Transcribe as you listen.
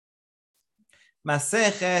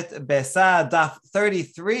Masechet Besa Daf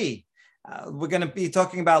 33. We're going to be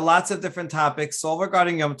talking about lots of different topics, all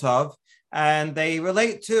regarding Yom Tov, and they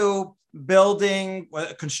relate to building,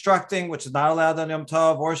 constructing, which is not allowed on Yom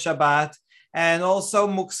Tov or Shabbat, and also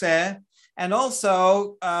Mukseh, and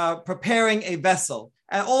also preparing a vessel.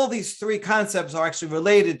 And all these three concepts are actually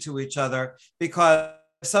related to each other because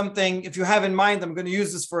something, if you have in mind, I'm going to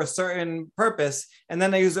use this for a certain purpose, and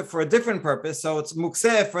then I use it for a different purpose. So it's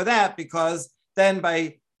mukseh for that, because then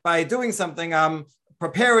by doing something, I'm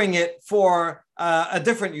preparing it for a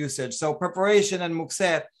different usage. So preparation and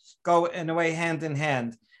mukseh go in a way hand in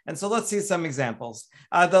hand. And so let's see some examples.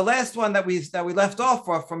 The last one that we left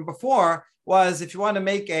off from before was if you want to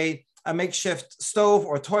make a makeshift stove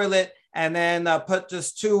or toilet, and then put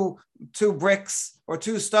just two bricks or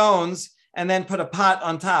two stones, and then put a pot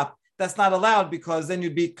on top. That's not allowed, because then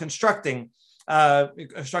you'd be constructing a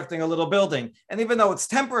little building. And even though it's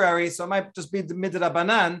temporary, so it might just be the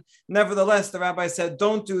midrabanan, nevertheless, the rabbi said,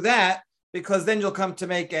 don't do that, because then you'll come to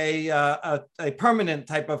make a permanent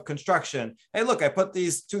type of construction. Hey, look, I put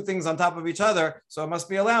these two things on top of each other, so it must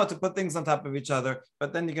be allowed to put things on top of each other,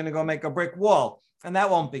 but then you're going to go make a brick wall, and that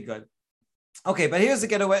won't be good. Okay, but here's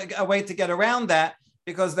a way to get around that,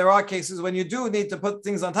 because there are cases when you do need to put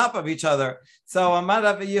things on top of each other. So Amar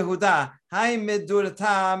Rav Yehuda,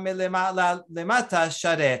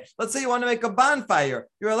 let's say you want to make a bonfire.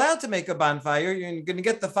 You're allowed to make a bonfire. You're going to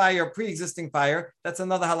get the fire, pre-existing fire. That's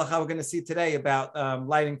another halacha we're going to see today about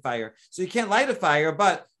lighting fire. So you can't light a fire,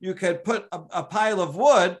 but you could put a pile of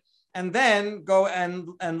wood and then go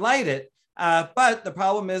and light it. But the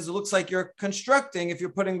problem is, it looks like you're constructing if you're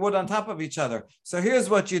putting wood on top of each other. So here's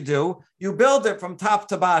what you do. You build it from top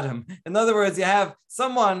to bottom. In other words, you have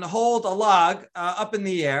someone hold a log up in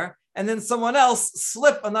the air, and then someone else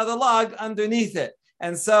slip another log underneath it.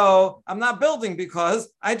 And so I'm not building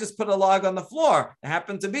because I just put a log on the floor. It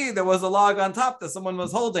happened to be there was a log on top that someone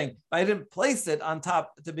was holding, but I didn't place it on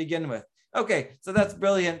top to begin with. Okay, so that's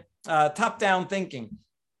brilliant top-down thinking.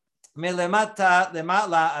 Melemata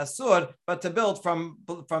lematla asur, but to build from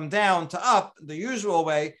down to up the usual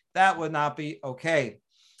way, that would not be okay.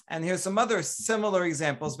 And here's some other similar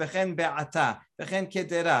examples. Vechen be'ata, vechen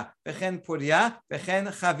kedera, vechen puria, vechen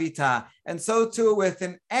chavita. And so too with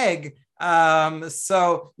an egg.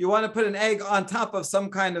 So you want to put an egg on top of some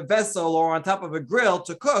kind of vessel or on top of a grill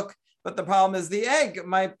to cook. But the problem is the egg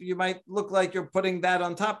you might look like you're putting that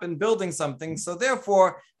on top and building something. So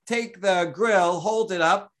therefore, take the grill, hold it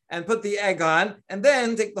up, and put the egg on, and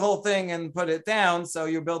then take the whole thing and put it down. So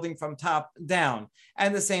you're building from top down.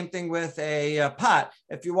 And the same thing with a pot.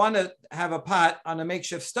 If you want to have a pot on a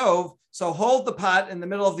makeshift stove, so hold the pot in the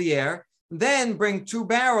middle of the air, then bring two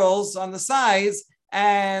barrels on the sides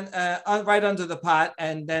and right under the pot,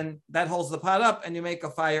 and then that holds the pot up, and you make a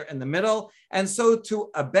fire in the middle. And so to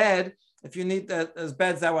a bed, if you need those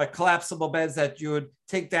beds that were collapsible beds that you would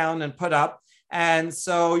take down and put up. And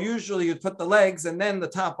so usually you'd put the legs and then the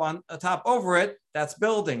top over it. That's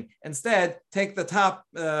building. Instead, take the top,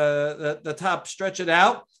 stretch it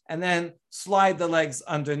out, and then slide the legs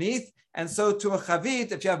underneath. And so to a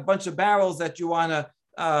chavit, if you have a bunch of barrels that you want to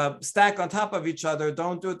stack on top of each other,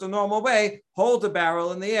 don't do it the normal way. Hold the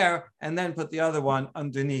barrel in the air and then put the other one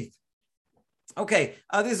underneath. Okay,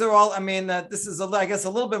 these are all, this is, I guess, a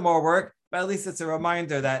little bit more work, but at least it's a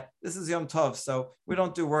reminder that this is Yom Tov, so we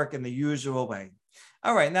don't do work in the usual way.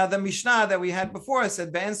 All right, now the Mishnah that we had before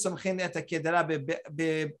said, so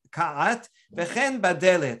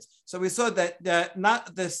we saw that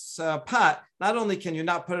not this pot, not only can you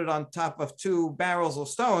not put it on top of two barrels or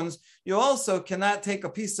stones, you also cannot take a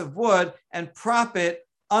piece of wood and prop it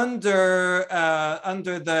under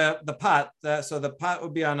the pot. So the pot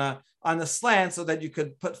would be on a slant so that you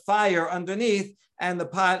could put fire underneath, and the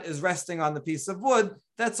pot is resting on the piece of wood.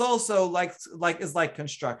 That's also like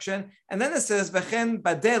construction. And then it says vechen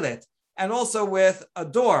badelet, and also with a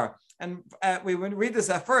door. And when we read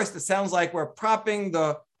this at first, it sounds like we're propping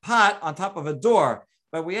the pot on top of a door.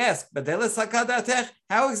 But we ask, badelet sakadatech,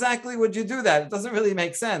 how exactly would you do that? It doesn't really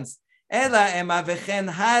make sense. Ela ema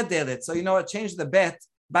vechen hadelet. So change the bet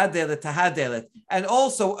badelet to hadelet. And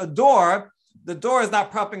also a door. The door is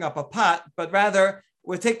not propping up a pot, but rather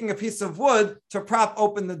we're taking a piece of wood to prop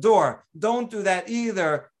open the door. Don't do that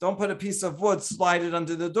either. Don't put a piece of wood, slide it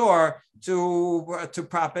under the door to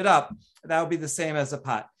prop it up. That would be the same as a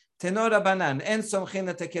pot. Tenora banan en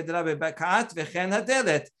somchina tekedra bebekat vechen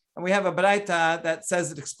hadelet. And we have a braita that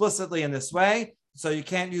says it explicitly in this way. So you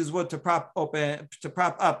can't use wood to prop up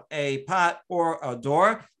a pot or a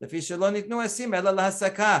door. But the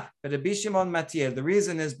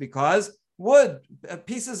reason is because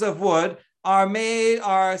pieces of wood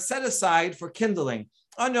are set aside for kindling.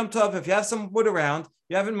 On Yom Tov, if you have some wood around,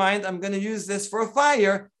 you have in mind, I'm going to use this for a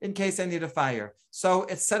fire in case I need a fire. So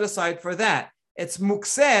it's set aside for that. It's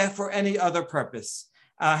mukseh for any other purpose.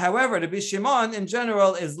 However, the Rabbi Shimon in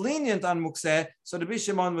general is lenient on mukseh, so the Rabbi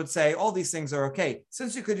Shimon would say all these things are okay.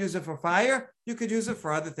 Since you could use it for fire, you could use it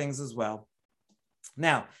for other things as well.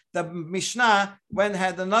 Now, the Mishnah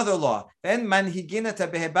had another law. Then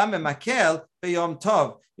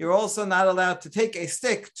you're also not allowed to take a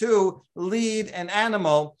stick to lead an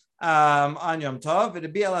animal on Yom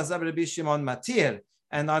Tov.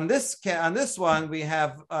 And on this one, we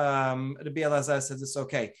have Rabbi Elazar says it's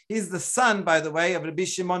okay. He's the son, by the way, of Rabbi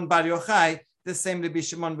Shimon Bar Yochai, the same Rabbi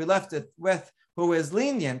Shimon we left it with, who is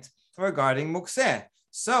lenient regarding mukseh.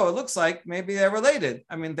 So it looks like maybe they're related.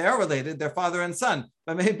 I mean, they're related, they're father and son,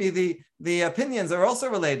 but maybe the opinions are also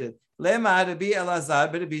related. Maybe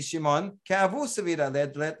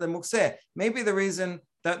the reason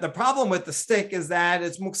that the problem with the stick is that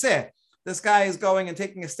it's mukseh. This guy is going and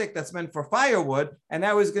taking a stick that's meant for firewood, and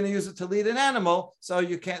now he's going to use it to lead an animal. So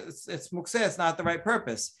you can't, it's mukseh, it's not the right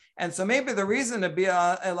purpose. And so maybe the reason Rabbi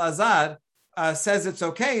Elazar says it's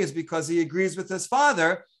okay is because he agrees with his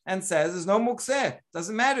father and says there's no mukseh.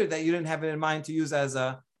 Doesn't matter that you didn't have it in mind to use as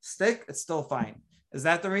a stick, it's still fine. Is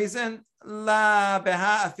that the reason? No,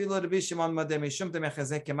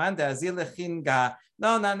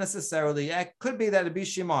 not necessarily. It could be that Rabbi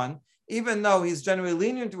Shimon, even though he's generally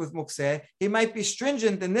lenient with mukseh, he might be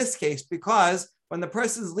stringent in this case because when the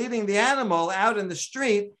person's leading the animal out in the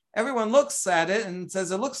street, everyone looks at it and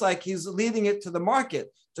says it looks like he's leading it to the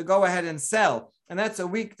market to go ahead and sell. And that's a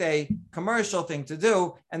weekday commercial thing to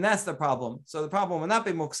do, and that's the problem. So the problem will not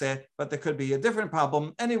be mukseh, but there could be a different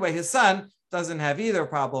problem. Anyway, his son doesn't have either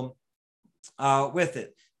problem with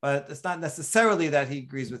it, but it's not necessarily that he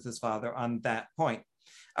agrees with his father on that point.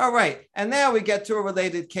 All right, and now we get to a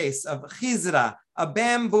related case of chizra, a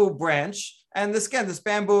bamboo branch, and this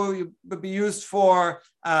bamboo would be used for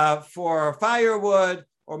firewood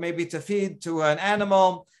or maybe to feed to an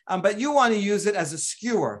animal, but you want to use it as a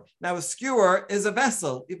skewer. Now, a skewer is a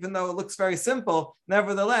vessel, even though it looks very simple.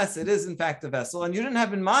 Nevertheless, it is in fact a vessel, and you didn't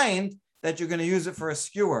have in mind that you're going to use it for a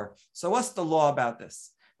skewer. So, what's the law about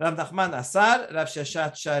this? Rav Nachman Asar, Rav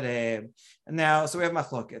Sheshet Shareh. Now, so we have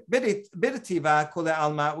machloket. Biditiva kule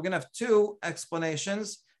alma. We're going to have two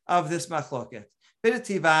explanations of this machloket.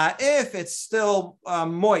 Biditiva, if it's still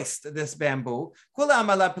moist, this bamboo, kule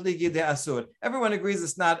amala peligi de asur. Everyone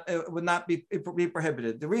agrees it would not be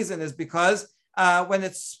prohibited. The reason is because when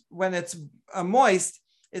it's moist,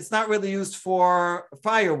 it's not really used for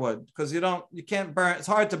firewood because you can't burn. It's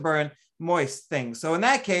hard to burn moist things. So in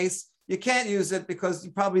that case, you can't use it because you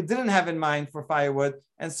probably didn't have in mind for firewood,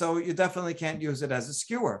 and so you definitely can't use it as a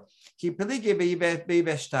skewer. But the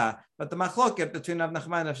machloket between Rav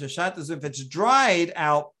Nachman and Rav Sheshet is if it's dried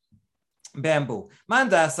out bamboo. The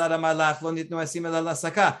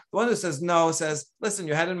one who says no says, listen,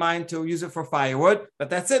 you had in mind to use it for firewood, but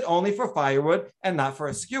that's it, only for firewood and not for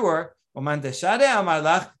a skewer. The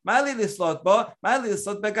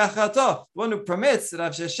one who permits,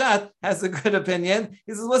 Rav Sheshet, has a good opinion.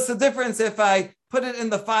 He says, what's the difference if I put it in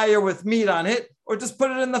the fire with meat on it or just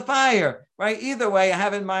put it in the fire, right? Either way, I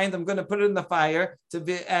have in mind I'm going to put it in the fire to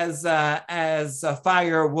be as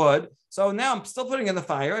firewood. So now I'm still putting it in the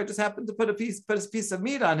fire. I just happen to put a piece of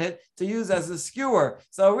meat on it to use as a skewer.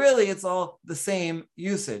 So really, it's all the same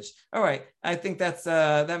usage. All right, I think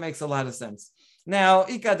that makes a lot of sense. Now,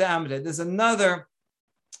 Ika de Amre, there's another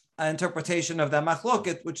interpretation of the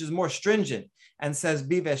machloket, which is more stringent and says,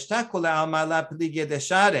 if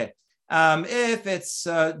it's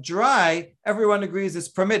dry, everyone agrees it's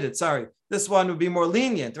permitted. Sorry, this one would be more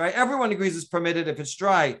lenient, right? Everyone agrees it's permitted if it's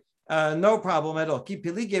dry. No problem at all.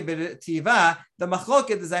 The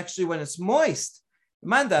machloket is actually when it's moist.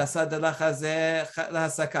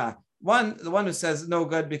 The one who says no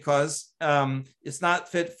good because it's not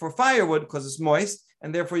fit for firewood because it's moist,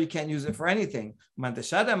 and therefore you can't use it for anything. One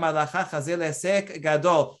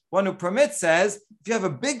who permits says, if you have a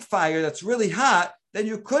big fire that's really hot, then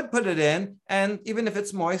you could put it in, and even if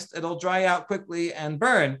it's moist, it'll dry out quickly and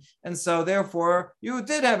burn. And so therefore, you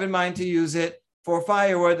did have in mind to use it for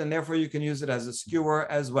firewood, and therefore you can use it as a skewer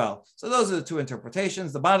as well. So those are the two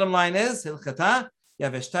interpretations. The bottom line is, Hilchata,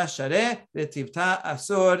 Yaveshta Shareh, Retivta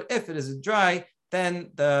Asur. If it is dry,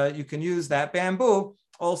 then you can use that bamboo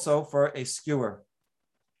also for a skewer.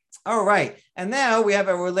 All right, and now we have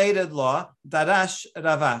a related law, Darash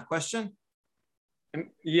Rava. Question?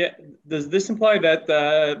 Yeah, does this imply that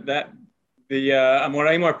the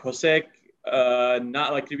Amoraim are posek,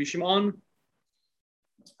 not like Rabbi Shimon?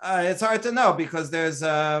 It's hard to know because there's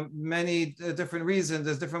many different reasons.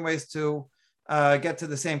 There's different ways to get to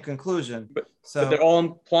the same conclusion. But they're all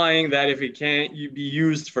implying that if it can't be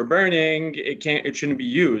used for burning, it shouldn't be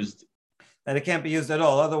used. That it can't be used at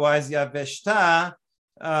all. Otherwise, yaveshta,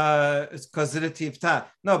 it's causative ta.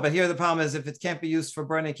 No, but here the problem is if it can't be used for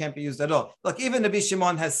burning, it can't be used at all. Look, even Rabbi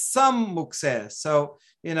Shimon has some mukseh, so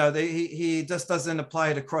he just doesn't apply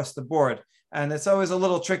it across the board, and it's always a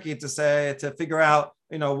little tricky to figure out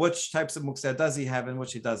which types of mukseh does he have and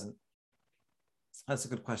which he doesn't. That's a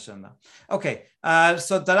good question, though. Okay,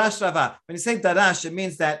 so darash Rava. When you say darash, it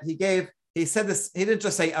means that he said this. He didn't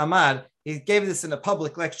just say amar. He gave this in a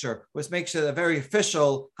public lecture, which makes it a very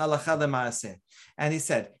official halacha l'maaseh. And he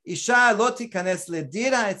said, "Isha lo tikanes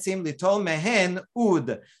ledira etzim litol mehen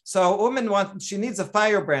ud." So, a woman she needs a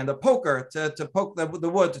firebrand, a poker to poke the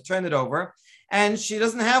wood to turn it over, and she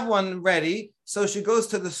doesn't have one ready. So she goes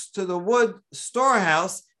to the wood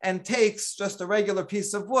storehouse and takes just a regular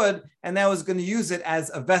piece of wood, and now is going to use it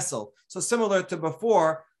as a vessel. So similar to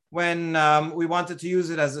before, when we wanted to use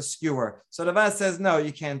it as a skewer. So Rava says, no,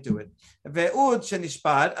 you can't do it. And now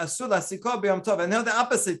the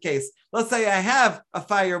opposite case. Let's say I have a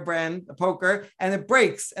firebrand, a poker, and it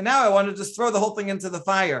breaks. And now I want to just throw the whole thing into the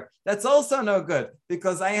fire. That's also no good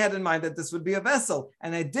because I had in mind that this would be a vessel.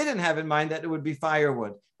 And I didn't have in mind that it would be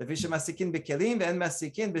firewood. And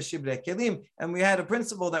we had a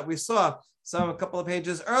principle that we saw a couple of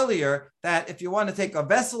pages earlier, that if you want to take a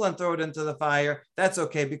vessel and throw it into the fire, that's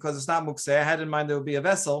okay because it's not mukseh. I had in mind there would be a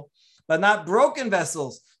vessel, but not broken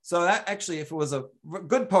vessels. So that actually, if it was a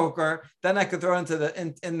good poker, then I could throw it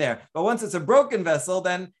in there. But once it's a broken vessel,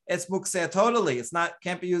 then it's mukseh totally.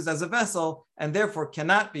 Can't be used as a vessel, and therefore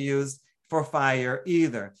cannot be used for fire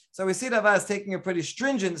either. So we see Rava is taking a pretty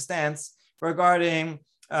stringent stance regarding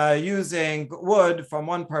using wood from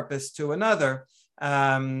one purpose to another.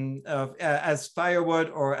 As firewood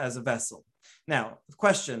or as a vessel. Now,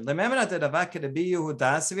 question: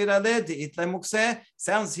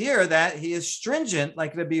 sounds here that he is stringent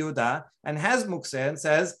like Rabbi Yehuda and has mukseh and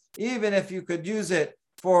says even if you could use it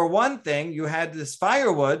for one thing, you had this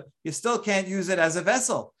firewood, you still can't use it as a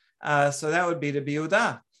vessel. So that would be Rabbi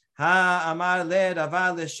Yehuda.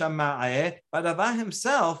 But Rava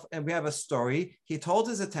himself, and we have a story, he told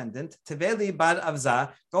his attendant, Teveli bar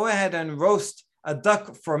avza, go ahead and roast a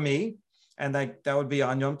duck for me, and that would be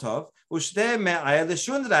on Yom Tov.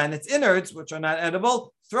 And its innards, which are not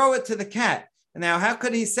edible, throw it to the cat. Now, how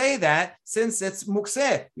could he say that since it's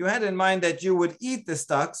mukseh? You had in mind that you would eat this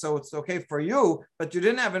duck, so it's okay for you, but you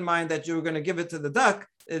didn't have in mind that you were going to give it to the duck,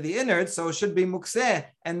 the innards, so it should be mukseh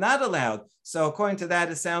and not allowed. So according to that,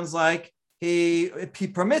 it sounds like he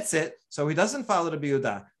permits it, so he doesn't follow the Rabbi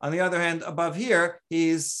Yehuda. On the other hand, above here,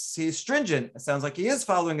 he's stringent. It sounds like he is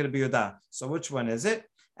following the Rabbi Yehuda. So which one is it?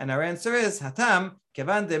 And our answer is Hatam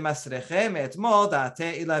kevan de masreche me'etmol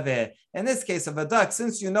da'ate ilave. In this case of a duck,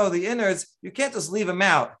 since you know the innards, you can't just leave them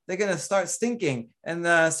out. They're going to start stinking.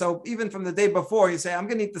 And so even from the day before, you say, I'm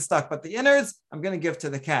going to eat the duck, but the innards, I'm going to give to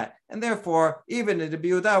the cat. And therefore, even the Rabbi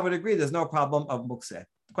Yehuda would agree there's no problem of mukseh.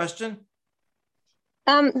 Question?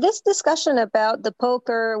 This discussion about the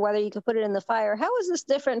poker, whether you could put it in the fire, how is this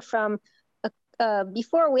different from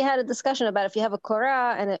before we had a discussion about if you have a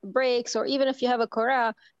korah and it breaks, or even if you have a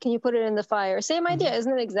korah, can you put it in the fire? Same idea.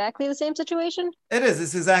 Isn't it exactly the same situation? It is.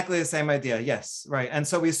 It's exactly the same idea. Yes, right. And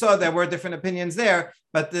so we saw there were different opinions there,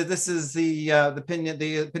 but this is the opinion.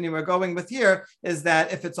 The opinion we're going with here is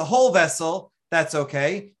that if it's a whole vessel, that's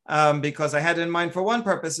okay, because I had it in mind for one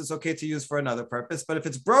purpose, it's okay to use for another purpose. But if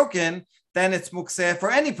it's broken, then it's mukseh for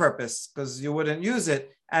any purpose, because you wouldn't use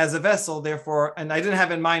it as a vessel, therefore, and I didn't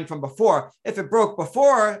have in mind from before. If it broke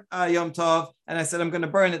before Yom Tov, and I said I'm going to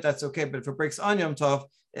burn it, that's okay. But if it breaks on Yom Tov,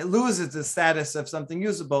 it loses the status of something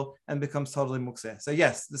usable and becomes totally mukseh. So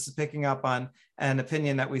yes, this is picking up on an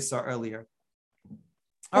opinion that we saw earlier.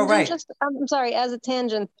 All right. I'm sorry, as a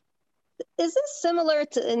tangent, is this similar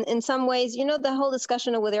to, in some ways, the whole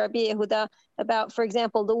discussion with Rabbi Yehuda about, for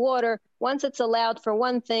example, the water, once it's allowed for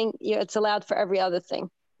one thing, it's allowed for every other thing.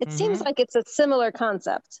 It seems like it's a similar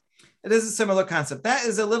concept. It is a similar concept. That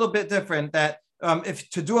is a little bit different, that if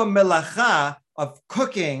to do a melacha of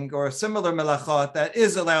cooking or similar melachot that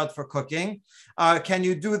is allowed for cooking, can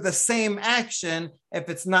you do the same action if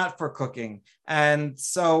it's not for cooking? And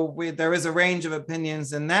so there is a range of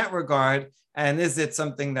opinions in that regard. And is it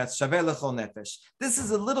something that's shaveh l'chol nefesh? This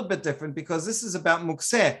is a little bit different because this is about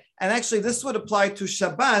mukseh. And actually this would apply to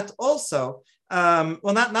Shabbat also.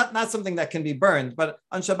 Not something that can be burned, but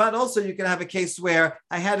on Shabbat also you can have a case where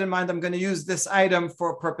I had in mind I'm going to use this item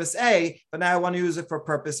for purpose A, but now I want to use it for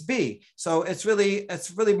purpose B. So it's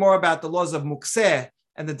really more about the laws of mukseh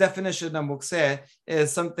And the definition of mukseh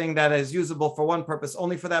is something that is usable for one purpose,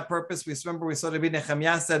 only for that purpose. We saw Rabbi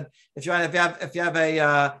Nechemiah said, if you have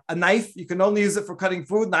a knife, you can only use it for cutting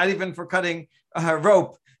food, not even for cutting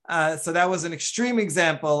rope. So that was an extreme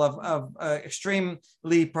example of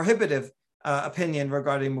extremely prohibitive opinion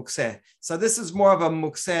regarding mukseh. So this is more of a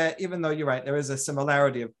mukseh, even though you're right, there is a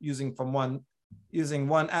similarity of using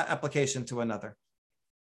one application to another.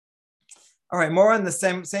 All right, more on the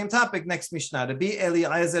same topic. Next Mishnah. Rabbi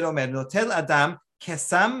Eliezer Omer Notel Adam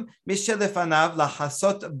kesam mishelefanav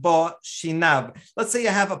lahasot bo shinav. Let's say you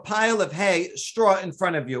have a pile of hay, straw in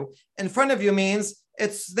front of you. In front of you means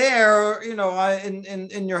it's there,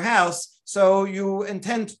 in your house. So you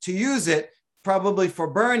intend to use it probably for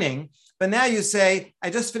burning. But now you say, I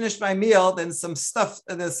just finished my meal. Then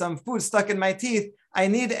there's some food stuck in my teeth. I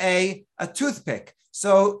need a toothpick.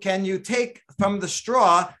 So can you take from the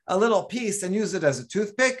straw a little piece and use it as a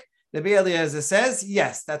toothpick? The Rabbi Eliezer says,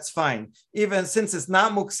 yes, that's fine. Even since it's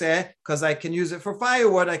not mukseh, because I can use it for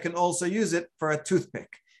firewood, I can also use it for a toothpick.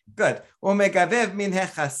 Good. And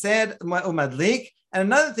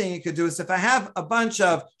another thing you could do is if I have a bunch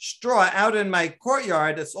of straw out in my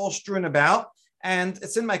courtyard, it's all strewn about, and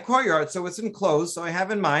it's in my courtyard, so it's enclosed, so I have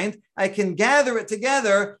in mind, I can gather it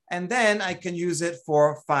together, and then I can use it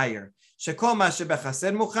for fire. If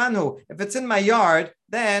it's in my yard,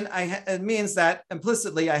 then it means that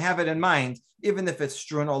implicitly I have it in mind, even if it's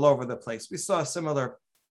strewn all over the place. We saw a similar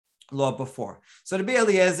law before. So the Rabbi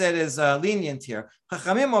Eliezer is lenient here.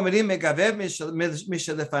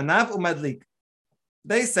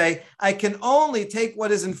 They say, I can only take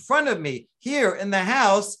what is in front of me here in the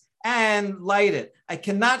house and light it. I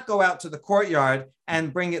cannot go out to the courtyard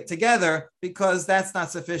and bring it together because that's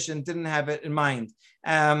not sufficient, didn't have it in mind.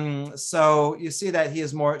 So you see that he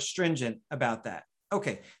is more stringent about that.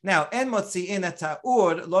 Okay, now, here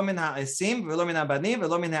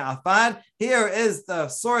is the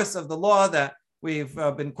source of the law that we've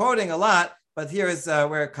been quoting a lot, but here is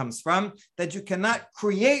where it comes from, that you cannot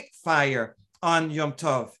create fire on Yom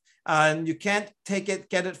Tov. And you can't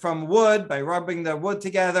get it from wood by rubbing the wood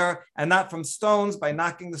together, and not from stones by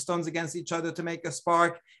knocking the stones against each other to make a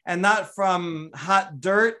spark, and not from hot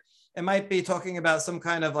dirt. It might be talking about some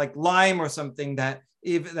kind of like lime or something that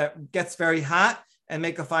gets very hot and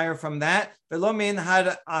make a fire from that. Velo min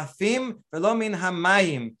ha'afim, velo min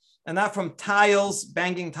hamayim, and not from tiles,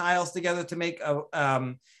 banging tiles together to make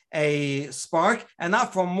a spark, and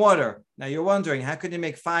not from water. Now you're wondering, how could you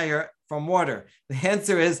make fire from water? The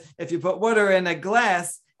answer is, if you put water in a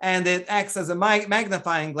glass and it acts as a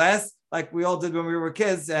magnifying glass, like we all did when we were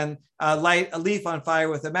kids, and light a leaf on fire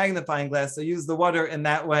with a magnifying glass. So use the water in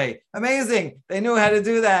that way. Amazing. They knew how to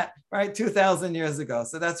do that, right? 2,000 years ago.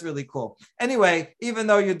 So that's really cool. Anyway, even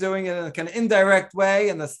though you're doing it in a kind of indirect way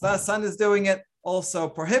and the sun is doing it, also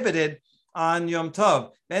prohibited on Yom Tov.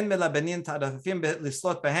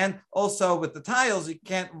 Also with the tiles, you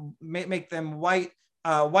can't make them white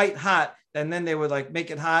hot, and then they would like make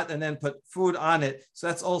it hot and then put food on it. So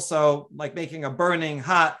that's also like making a burning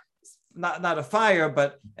hot, not a fire,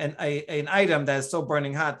 but an item that is so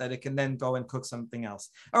burning hot that it can then go and cook something else.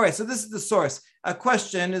 All right, so this is the source. A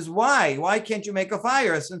question is why? Why can't you make a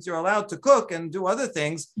fire since you're allowed to cook and do other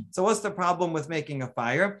things? So what's the problem with making a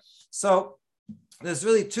fire? So there's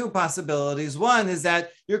really two possibilities. One is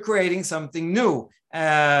that you're creating something new.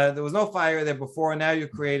 There was no fire there before, and now you're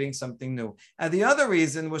creating something new. And the other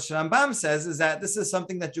reason, which Rambam says, is that this is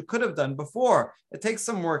something that you could have done before. It takes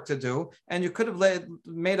some work to do, and you could have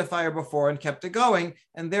made a fire before and kept it going,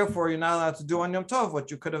 and therefore you're not allowed to do on Yom Tov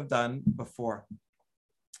what you could have done before.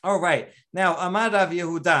 All right. Now, Amar Rav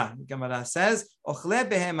Yehuda, Gemara says, Ochle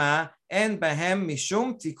behema en behem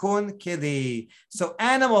mishum tikun keli. So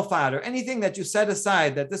animal fodder, anything that you set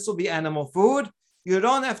aside that this will be animal food, you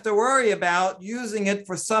don't have to worry about using it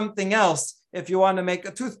for something else. If you want to make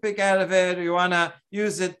a toothpick out of it, or you want to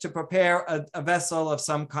use it to prepare a vessel of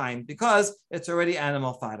some kind, because it's already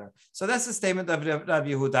animal fodder. So that's the statement of Rav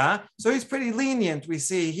Yehuda. So he's pretty lenient, we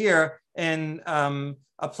see here, in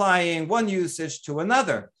applying one usage to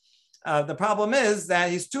another. The problem is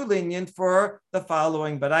that he's too lenient for the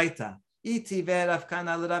following baraita. Rav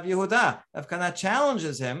Kana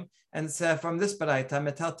challenges him and says from this baraita,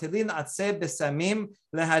 metaltilin atzeh besamim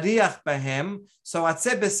lehariach bahem. So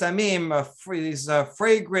atzeh besamim, these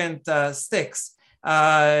fragrant sticks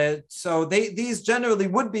So these generally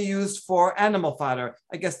would be used for animal fodder.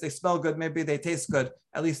 I guess they smell good. Maybe they taste good,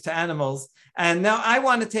 at least to animals. And now I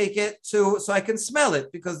want to take it so I can smell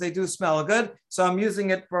it because they do smell good. So I'm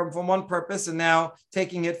using it for one purpose and now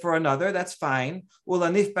taking it for another. That's fine. Or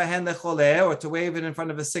to wave it in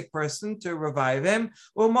front of a sick person to revive him.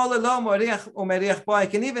 I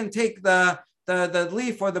can even take the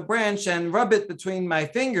leaf or the branch and rub it between my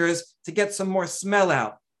fingers to get some more smell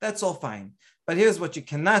out. That's all fine. But here's what you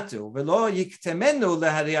cannot do. But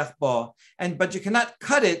you cannot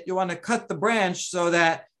cut it. You want to cut the branch so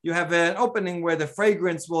that you have an opening where the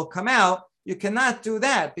fragrance will come out. You cannot do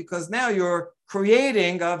that because now you're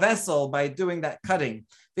creating a vessel by doing that cutting.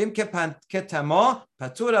 But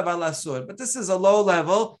this is a low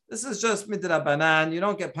level. This is just midrabanan. You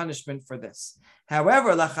don't get punishment for this.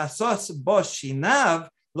 However, but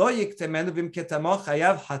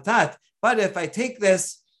if I take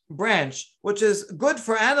this branch, which is good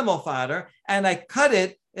for animal fodder, and I cut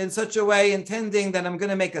it in such a way intending that I'm going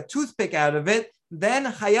to make a toothpick out of it, then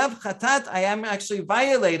hayav chatat, I am actually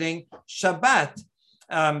violating Shabbat.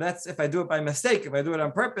 That's if I do it by mistake. If I do it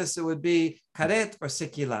on purpose, it would be karet or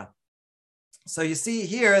sikila. So you see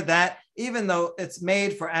here that even though it's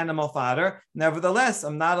made for animal fodder, nevertheless,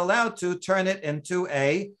 I'm not allowed to turn it into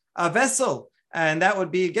a vessel. And that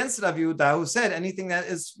would be against Rav Yehuda, who said anything that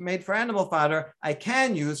is made for animal fodder, I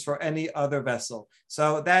can use for any other vessel.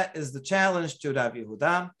 So that is the challenge to Rav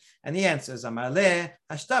Yehuda. And he answers, Amaleh,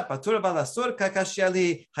 Hashta patur balasur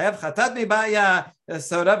kakashyali, hayav chatat mibaya.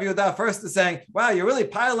 So Rav Yehuda first is saying, wow, you're really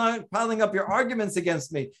piling up your arguments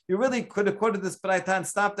against me. You really could have quoted this Baraita and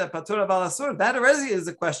stopped at patur balasur. That already is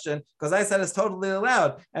a question, because I said it's totally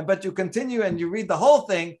allowed. But you continue and you read the whole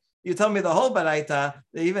thing. You tell me the whole baraita,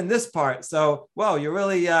 even this part. So, wow, you're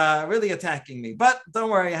really attacking me. But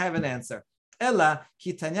don't worry, I have an answer. Ella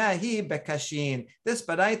kitanyahi bekashin. This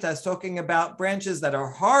baraita is talking about branches that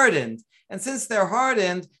are hardened. And since they're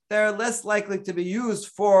hardened, they're less likely to be used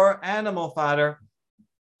for animal fodder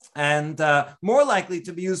and more likely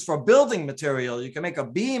to be used for building material. You can make a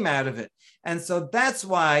beam out of it. And so that's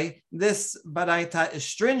why this baraita is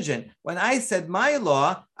stringent. When I said my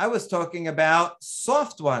law, I was talking about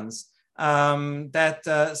soft ones,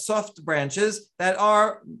 soft branches that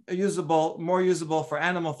are more usable for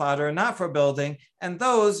animal fodder, not for building. And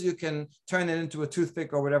those you can turn it into a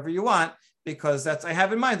toothpick or whatever you want, because I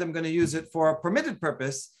have in mind, I'm going to use it for a permitted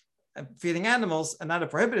purpose, feeding animals, and not a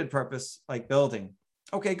prohibited purpose like building.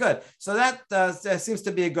 Okay, good. So that seems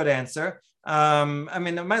to be a good answer. I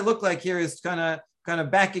mean, it might look like here is kind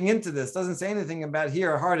of backing into this. Doesn't say anything about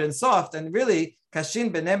here hard and soft. And really,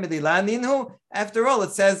 kashin benemedi la ninhu. After all,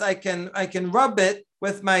 it says I can rub it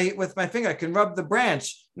with my finger. I can rub the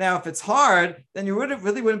branch. Now, if it's hard, then you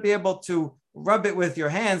really wouldn't be able to rub it with your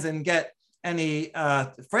hands and get any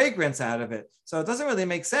fragrance out of it. So it doesn't really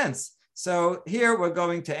make sense. So here we're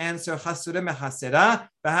going to answer chasure mechasera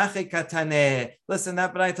v'hachi katane. Listen,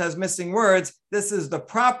 that baraita is missing words. This is the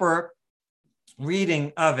proper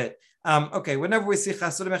reading of it. Okay, whenever we see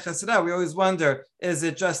chasure mechasera, we always wonder, is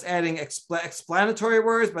it just adding explanatory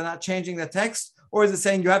words but not changing the text? Or is it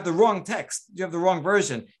saying you have the wrong text? You have the wrong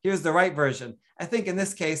version. Here's the right version. I think in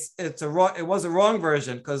this case, it was a wrong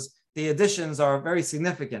version because the additions are very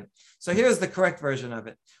significant. So here's the correct version of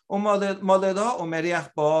it. You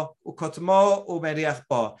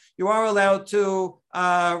are allowed to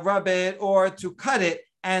rub it or to cut it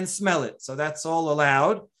and smell it. So that's all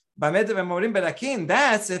allowed.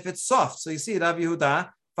 That's if it's soft. So you see, Rav Yehuda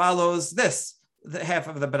follows this, the half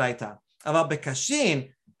of the baraita.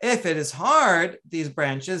 If it is hard, these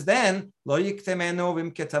branches, then you cannot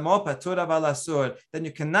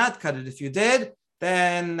cut it. If you did,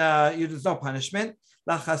 then there's no punishment.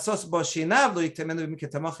 But if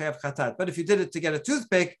you did it to get a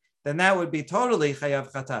toothpick, then that would be totally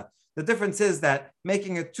chayav chatat. The difference is that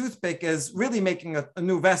making a toothpick is really making a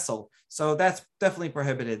new vessel. So that's definitely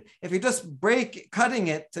prohibited. If you just cutting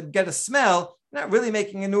it to get a smell, not really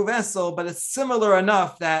making a new vessel, but it's similar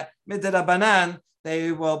enough that midrabanan,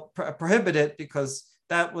 they will prohibit it because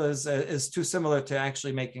that is too similar to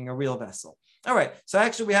actually making a real vessel. All right, so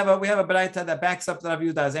actually we have a baraita that backs up the Rav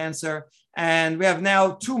Yehuda's answer, and we have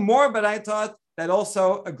now two more baraitot that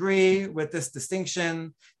also agree with this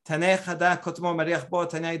distinction. There is one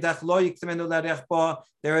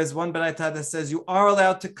baraita that says you are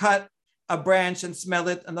allowed to cut a branch and smell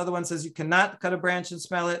it. Another one says you cannot cut a branch and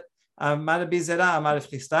smell it. And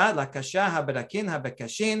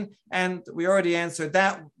we already answered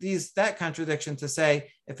that contradiction to say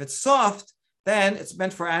if it's soft, then it's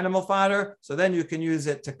meant for animal fodder, so then you can use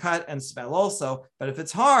it to cut and smell also. But if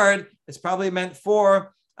it's hard, it's probably meant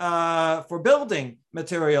for for building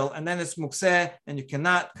material, and then it's mukseh, and you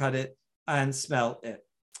cannot cut it and smell it.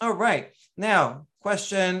 All right. Now,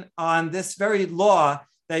 question on this very law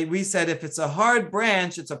that we said if it's a hard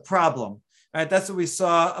branch, it's a problem. Right? That's what we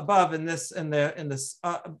saw above in this.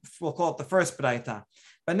 We'll call it the first braita.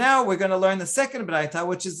 But now we're going to learn the second braita,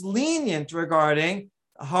 which is lenient regarding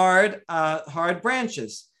hard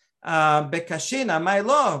branches. Bekashina, my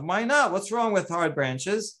law, why not? What's wrong with hard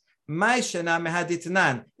branches? Isn't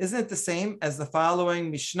it the same as the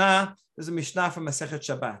following Mishnah? There's a Mishnah from Masechet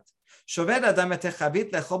Shabbat. Shoved adam et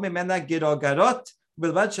chavit lechol mimena girogarot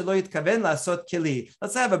bilvad shelo yitkaven lasot keli.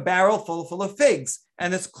 Let's have a barrel full of figs,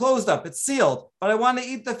 and it's closed up, it's sealed, but I want to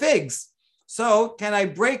eat the figs. So can I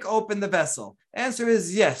break open the vessel? Answer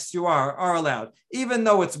is yes, you are allowed. Even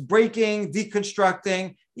though it's breaking,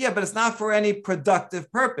 deconstructing, yeah, but it's not for any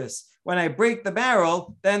productive purpose. When I break the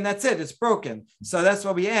barrel, then that's it, it's broken. So that's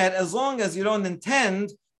what we add, as long as you don't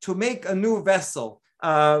intend to make a new vessel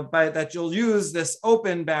by that you'll use this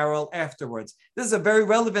open barrel afterwards. This is a very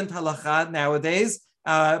relevant halacha nowadays.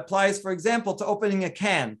 Applies, for example, to opening a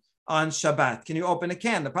can on Shabbat. Can you open a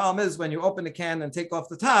can? The problem is when you open a can and take off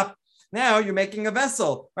the top, now you're making a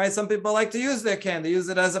vessel, right? Some people like to use their can. They use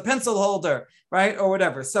it as a pencil holder, right? Or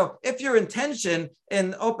whatever. So if your intention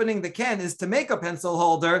in opening the can is to make a pencil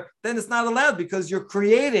holder, then it's not allowed because you're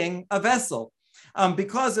creating a vessel.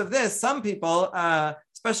 Because of this, some people,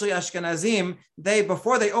 especially Ashkenazim,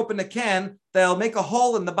 before they open a can, they'll make a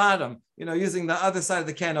hole in the bottom, using the other side of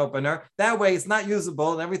the can opener. That way it's not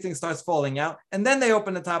usable and everything starts falling out. And then they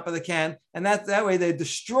open the top of the can, and that way they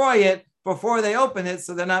destroy it before they open it,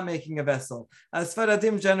 so they're not making a vessel.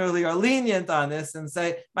 Sfaradim generally are lenient on this and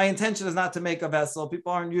say, my intention is not to make a vessel.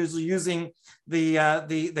 People aren't usually using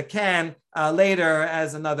the can later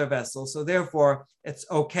as another vessel. So therefore, it's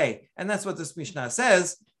okay. And that's what this Mishnah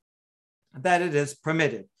says, that it is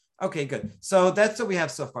permitted. Okay, good. So that's what we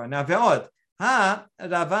have so far. Now, ve'od,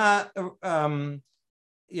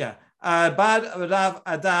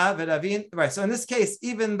 right. So in this case,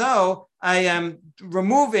 even though I am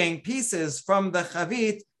removing pieces from the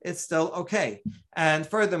chavit, it's still okay. And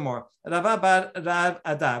furthermore, Rava bar Rav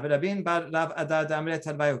Ada, Rabin bar Rav Ada damre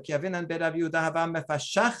tarvayu, ki avinan be Rav Yehuda hava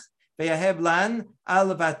mefashach veyahev lan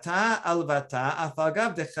alvata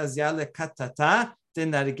afagav dechazia lekatata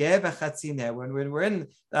denarge v'chatzine. When we're in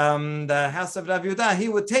the house of Rav Yehuda, he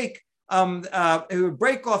would he would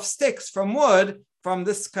break off sticks from wood, from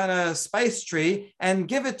this kind of spice tree, and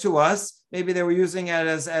give it to us. Maybe they were using it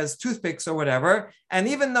as toothpicks or whatever. And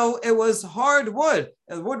even though it was hard wood,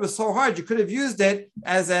 the wood was so hard, you could have used it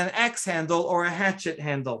as an axe handle or a hatchet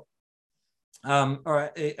handle.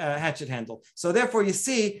 Hatchet handle. So therefore, you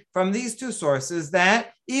see from these two sources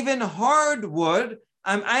that even hard wood,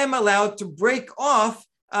 I am allowed to break off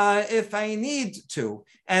if I need to.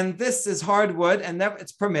 And this is hardwood, and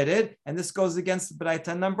it's permitted. And this goes against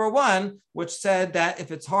Braita number 1, which said that if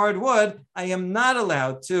it's hardwood, I am not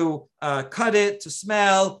allowed to cut it, to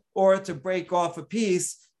smell, or to break off a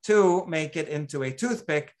piece to make it into a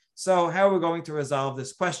toothpick. So how are we going to resolve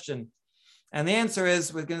this question? And the answer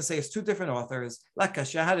is, we're going to say it's two different authors.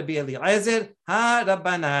 Lakashya Rabbi Eliezer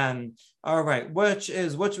ha-Rabbanan. All right, which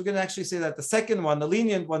we're going to actually say that the second one, the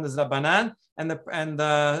lenient one, is Rabbanan, and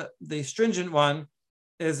the stringent one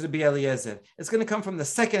is Rabbi Eliezer. It's going to come from the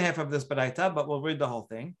second half of this baraita, but we'll read the whole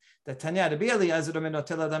thing. The Tanya Rabbi Eliezer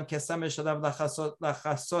menotel adam kesamish alav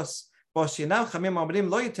lachasos.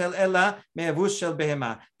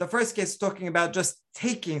 The first case is talking about just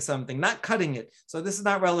taking something, not cutting it. So this is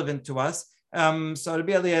not relevant to us. So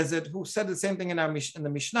Rabbi Eliezer, who said the same thing in the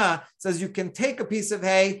Mishnah, says you can take a piece of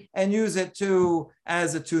hay and use it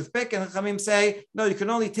as a toothpick. And Chachamim say, no, you can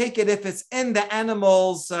only take it if it's in the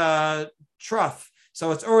animal's trough.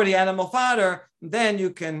 So it's already animal fodder, then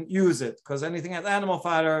you can use it, because anything that's animal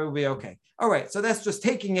fodder will be okay. All right, so that's just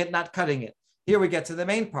taking it, not cutting it. Here we get to the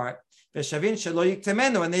main part. And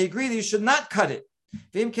they agree that you should not cut it.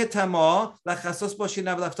 But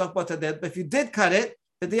if you did cut it,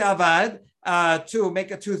 to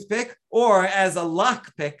make a toothpick or as a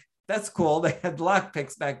lock pick, that's cool. They had lock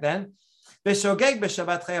picks back then. If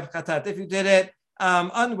you did it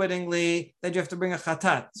unwittingly, then you have to bring a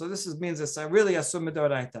chatat. So this means it's really a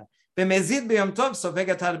summidoraita.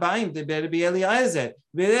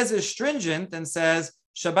 Eliezer is stringent and says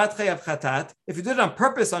Shabbat chayav chatat. If you do it on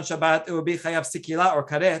purpose on Shabbat, it will be chayav sikila or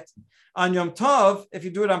karet. On Yom Tov, if you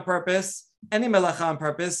do it on purpose, any melacha on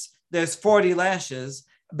purpose, there's 40 lashes.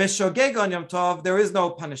 Beshogeg on Yom Tov, there is no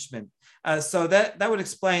punishment. So that would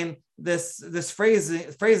explain this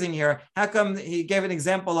phrasing here. How come he gave an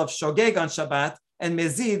example of shogeg on Shabbat and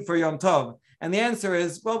mezid for Yom Tov? And the answer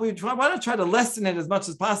is, well, we want to try to lessen it as much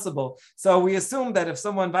as possible. So we assume that if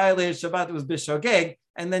someone violated Shabbat, it was bishogeg,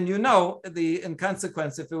 and then in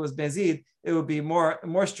consequence, if it was bezid, it would be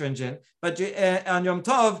more stringent. But on Yom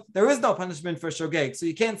Tov, there is no punishment for shogeg. So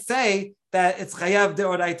you can't say that it's chayav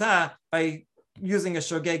deoraita by using a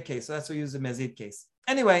shogeg case. So that's why we use the mezid case.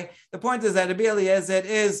 Anyway, the point is that Rabbi Eliezer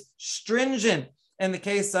is stringent in the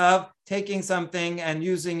case of taking something and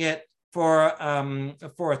using it for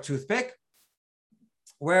a toothpick.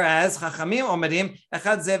 Whereas Chachamim Omerim,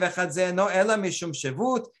 Echad Zeh v'Echad Zeh no ela mishum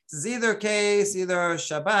shevut. This is either case, either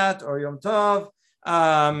Shabbat or Yom Tov,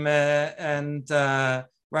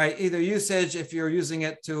 right, either usage if you're using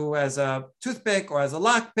it as a toothpick or as a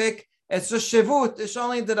lockpick. It's just shevut. It's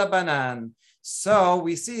only the Rabbanan. So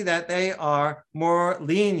we see that they are more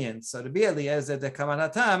lenient. So to be Eliezer de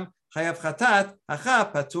Kamanatam, Chayav Chatat,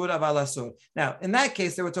 Hacha Patur Aval Asur. Now, in that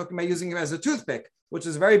case, they were talking about using it as a toothpick, which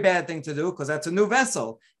is a very bad thing to do because that's a new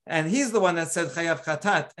vessel. And he's the one that said Chayav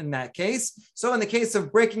Chatat in that case. So in the case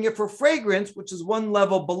of breaking it for fragrance, which is one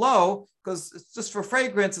level below, because it's just for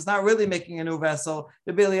fragrance, it's not really making a new vessel,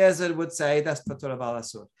 the Eliezer would say that's Patur Aval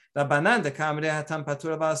Asur. Rabbanan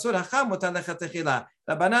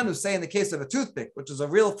who say in the case of a toothpick, which is a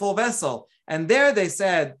real full vessel, and there they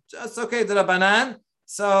said, it's okay, the Rabbanan,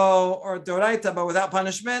 so, or Doraita, but without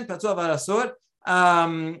punishment, Patur Aval Asur,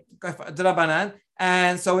 the Rabbanan.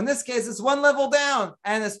 And so in this case, it's one level down,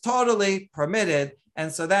 and it's totally permitted.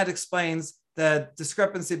 And so that explains the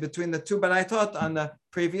discrepancy between the two baraitot on the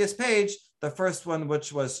previous page. The first one,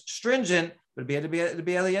 which was stringent, would be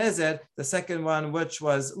Eliezer. The second one, which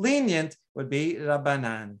was lenient, would be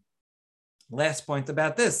Rabbanan. Last point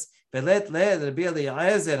about this. But this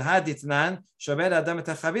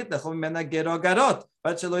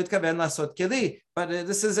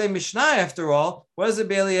is a Mishnah after all. What is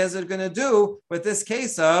Rabbi Eliezer going to do with this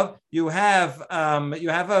case of you have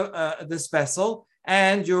this vessel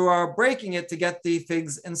and you are breaking it to get the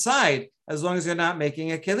figs inside, as long as you're not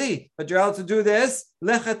making a keli. But you're able to do this,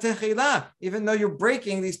 lecha techila, even though you're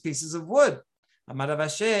breaking these pieces of wood. Oh,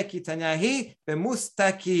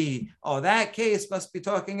 that case must be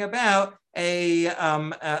talking about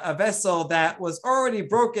a vessel that was already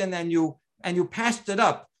broken and you patched it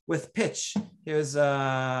up with pitch. Here's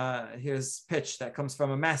pitch that comes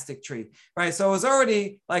from a mastic tree, right? So it was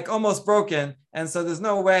already like almost broken, and so there's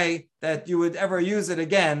no way that you would ever use it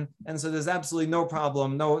again, and so there's absolutely no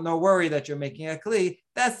problem, no worry that you're making a kli.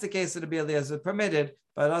 That's the case that the Eliezer permitted,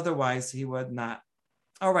 but otherwise he would not.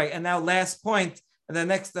 All right, and now last point. And the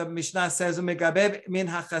next Mishnah says,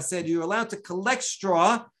 you're allowed to collect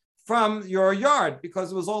straw from your yard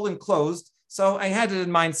because it was all enclosed. So I had it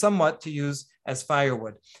in mind somewhat to use as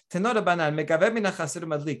firewood. Okay, so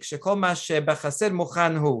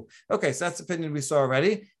that's the opinion we saw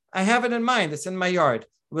already. I have it in mind. It's in my yard.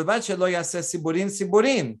 But here,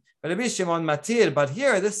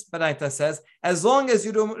 this Baraita says, as long as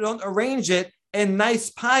you don't arrange it in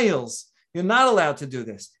nice piles, you're not allowed to do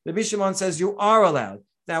this. Rabbi Shimon says you are allowed.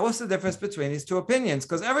 Now, what's the difference between these two opinions?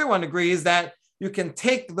 Because everyone agrees that you can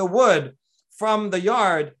take the wood from the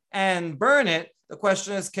yard and burn it. The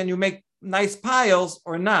question is, can you make nice piles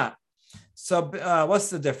or not? So what's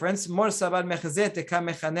the difference? So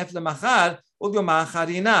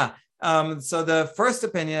the first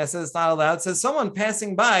opinion that says it's not allowed says someone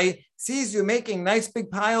passing by sees you making nice big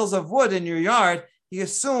piles of wood in your yard. He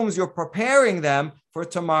assumes you're preparing them for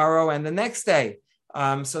tomorrow and the next day.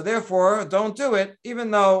 So therefore, don't do it,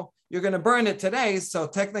 even though you're going to burn it today. So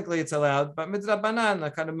technically it's allowed, but midrabanan,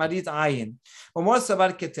 kind of marit ayin.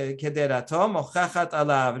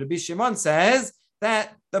 Rabbi Shimon says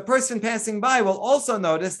that the person passing by will also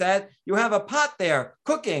notice that you have a pot there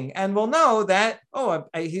cooking and will know that,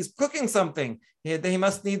 he's cooking something. He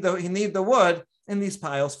must need the wood in these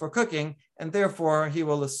piles for cooking, and therefore he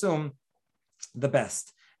will assume the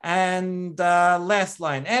best. And last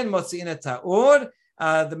line, and motzi'ina ta'ur,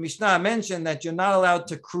 the Mishnah mentioned that you're not allowed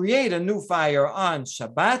to create a new fire on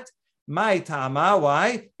Shabbat. Mai ta'ama,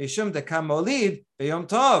 why? Bishum dekamolid b'yom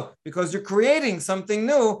tov, because you're creating something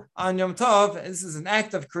new on Yom Tov. This is an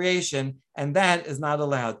act of creation, and that is not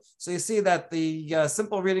allowed. So you see that the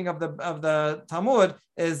simple reading of the Talmud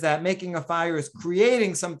is that making a fire is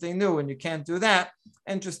creating something new, and you can't do that.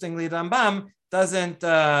 Interestingly, Rambam doesn't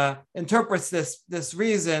interprets this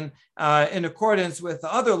reason in accordance with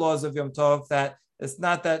the other laws of Yom Tov, that it's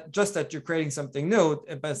not that just that you're creating something new,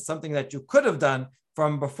 but it's something that you could have done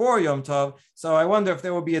from before Yom Tov. So I wonder if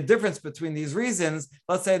there will be a difference between these reasons.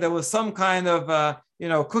 Let's say there was some kind of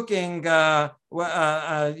cooking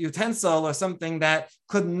utensil or something that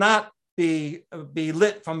could not be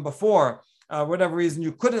lit from before. whatever reason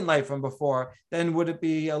you couldn't light from before, then would it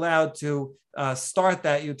be allowed to start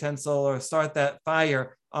that utensil or start that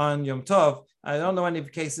fire on Yom Tov? I don't know any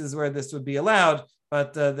cases where this would be allowed,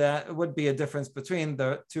 but that would be a difference between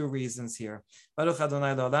the two reasons here. Baruch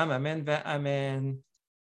Adonai L'olam, amen ve'amen.